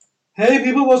Hey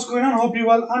people, what's going on? Hope you're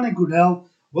well and in good health.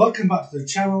 Welcome back to the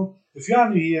channel. If you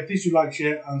are new here, please do like,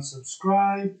 share and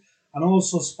subscribe. And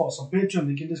also support us on Patreon,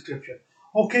 link in the description.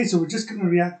 Okay, so we're just going to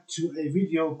react to a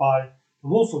video by the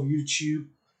Wolf of YouTube.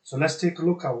 So let's take a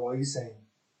look at what he's saying.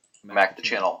 Back to the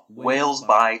channel. Whales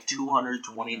buy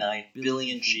 229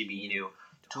 billion SHIBA INU.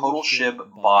 Total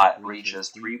SHIB bought reaches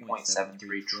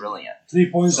 3.73 trillion.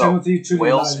 3.73 trillion.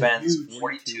 Whales spends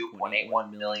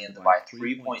 42.81 million to buy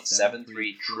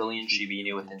 3.73 trillion SHIBA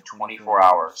INU within 24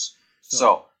 hours.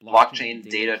 So, blockchain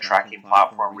data tracking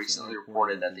platform recently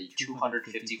reported that the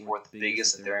 254th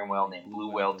biggest Ethereum whale named Blue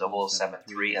Whale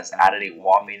 0073 has added a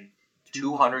whopping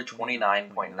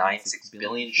 229.96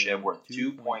 billion SHIB worth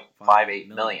 2.58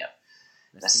 million.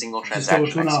 A single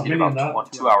transaction executed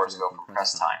about 2 hours ago from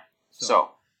press time.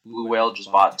 So, Blue Whale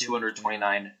just bought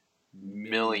 229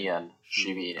 million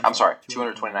SHIBA INU. I'm sorry,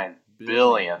 229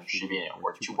 billion SHIBA INU,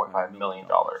 worth $2.5 million.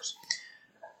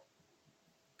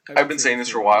 I've been saying this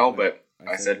for a while, but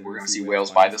I said we're going to see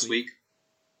whales buy this week.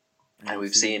 And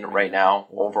we've seen right now,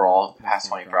 overall, the past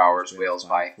 24 hours, whales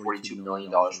buy $42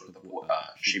 million worth of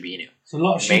SHIBA INU. It's a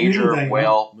lot of Major SHIBA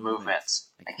whale movements.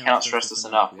 I cannot stress this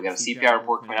enough. We got a CPI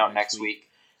report coming out next week.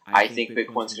 I think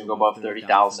Bitcoin's going to go above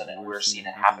 30,000, and we're seeing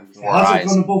it happen before our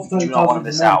eyes. Do not want to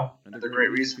miss out. Another great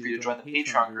reason for you to join the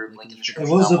Patreon group, link in the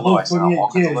description down below. I sent out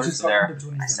all kinds of alerts there.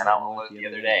 I sent out an alert the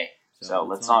other day. So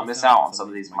let's not miss out on some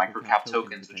of these microcap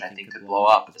tokens, which I think could blow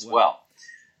up as well.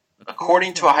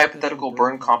 According to a hypothetical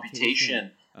burn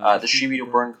computation, the SHIBA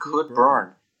INU burn could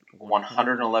burn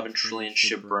 111 trillion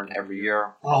SHIB burn every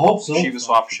year. I hope so. SHIBA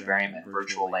Swap, Shibarium, and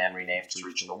Virtual Land renames to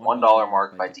reach the $1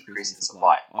 mark by decreasing the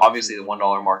supply. Obviously, the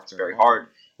 $1 mark is very hard,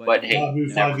 but hey, you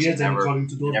never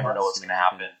know what's going to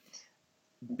happen.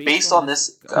 Based on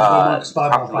this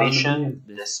calculation,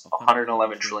 this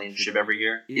 111 trillion SHIB every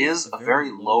year is a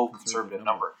very low conservative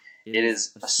number. It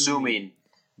is assuming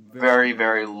very,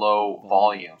 very low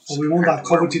volumes. We want that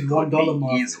coveted $1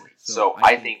 mark easily. So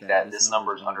I think that this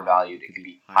number is undervalued. It can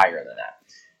be higher than that,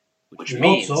 which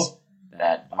means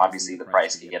that obviously the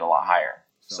price can get a lot higher.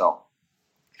 So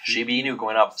SHIBA INU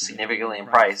going up significantly in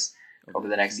price over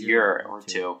the next year or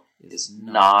two is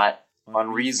not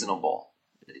unreasonable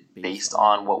based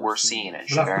on what we're seeing. And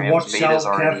Shibarium's beta is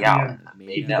already out. The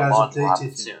mainnet launch will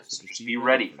happen soon. So just be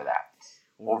ready for that.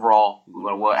 Overall,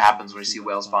 what happens when we see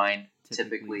whales buying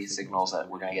typically signals that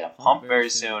we're going to get a pump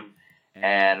very soon.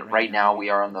 And right now we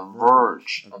are on the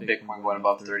verge of Bitcoin going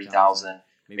above 30,000,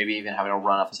 maybe even having a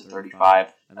run up to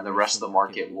 35, and the rest of the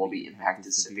market will be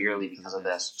impacted severely because of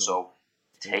this. So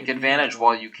take advantage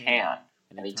while you can.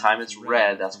 Anytime it's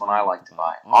red, that's when I like to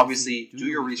buy. Obviously, do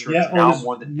your research now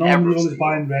more than ever. So you're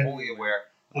fully aware.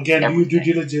 Again, do due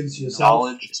diligence yourself.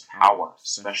 Knowledge is power,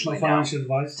 especially now.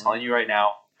 I'm telling you right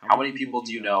now, how many people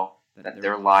do you know that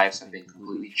their lives have been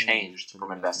completely changed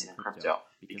from investing in crypto?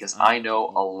 Because I know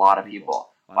a lot of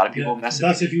people. A lot of people message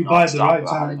me nonstop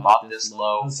about how they bought this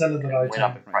low and it went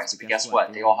up in price. But guess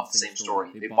what? They all have the same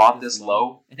story. They bought this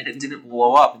low and it didn't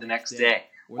blow up the next day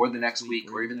or the next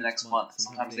week or even the next month.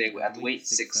 Sometimes they had to wait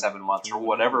 6-7 months or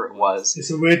whatever it was.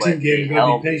 It's a waiting game. They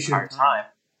held the entire time,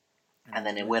 and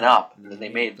then it went up, and then they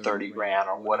made 30 grand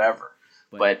or whatever.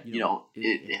 But you know,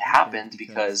 it happened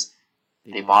because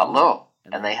they bought low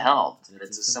and they held, and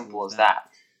it's as simple as that.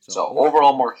 So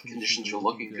overall market conditions are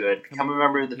looking good. Become a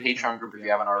member of the Patreon group if you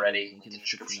haven't already. Link in the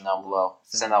description down below.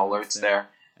 Send out alerts there,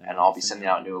 and I'll be sending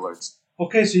out new alerts.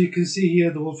 Okay, so you can see here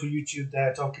the Wolf of YouTube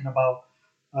there talking about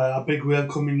a big whale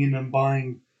coming in and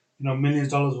buying, millions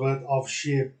of dollars worth of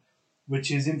SHIB,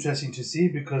 which is interesting to see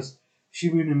because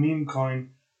SHIBA INU meme coin,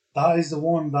 that is the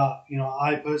one that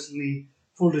I personally,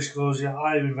 full disclosure,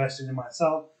 I've invested in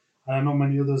myself, and I know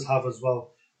many others have as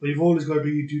well. But you've always got to do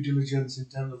your due diligence in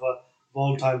terms of a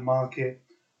volatile market.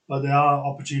 But there are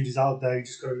opportunities out there. You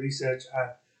just got to research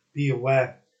and be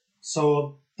aware.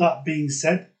 So that being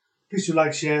said, please do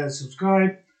like, share, and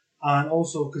subscribe. And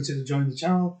also consider joining the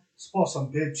channel. Support us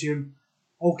on Patreon.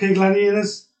 Okay,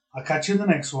 gladiators, I'll catch you in the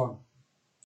next one.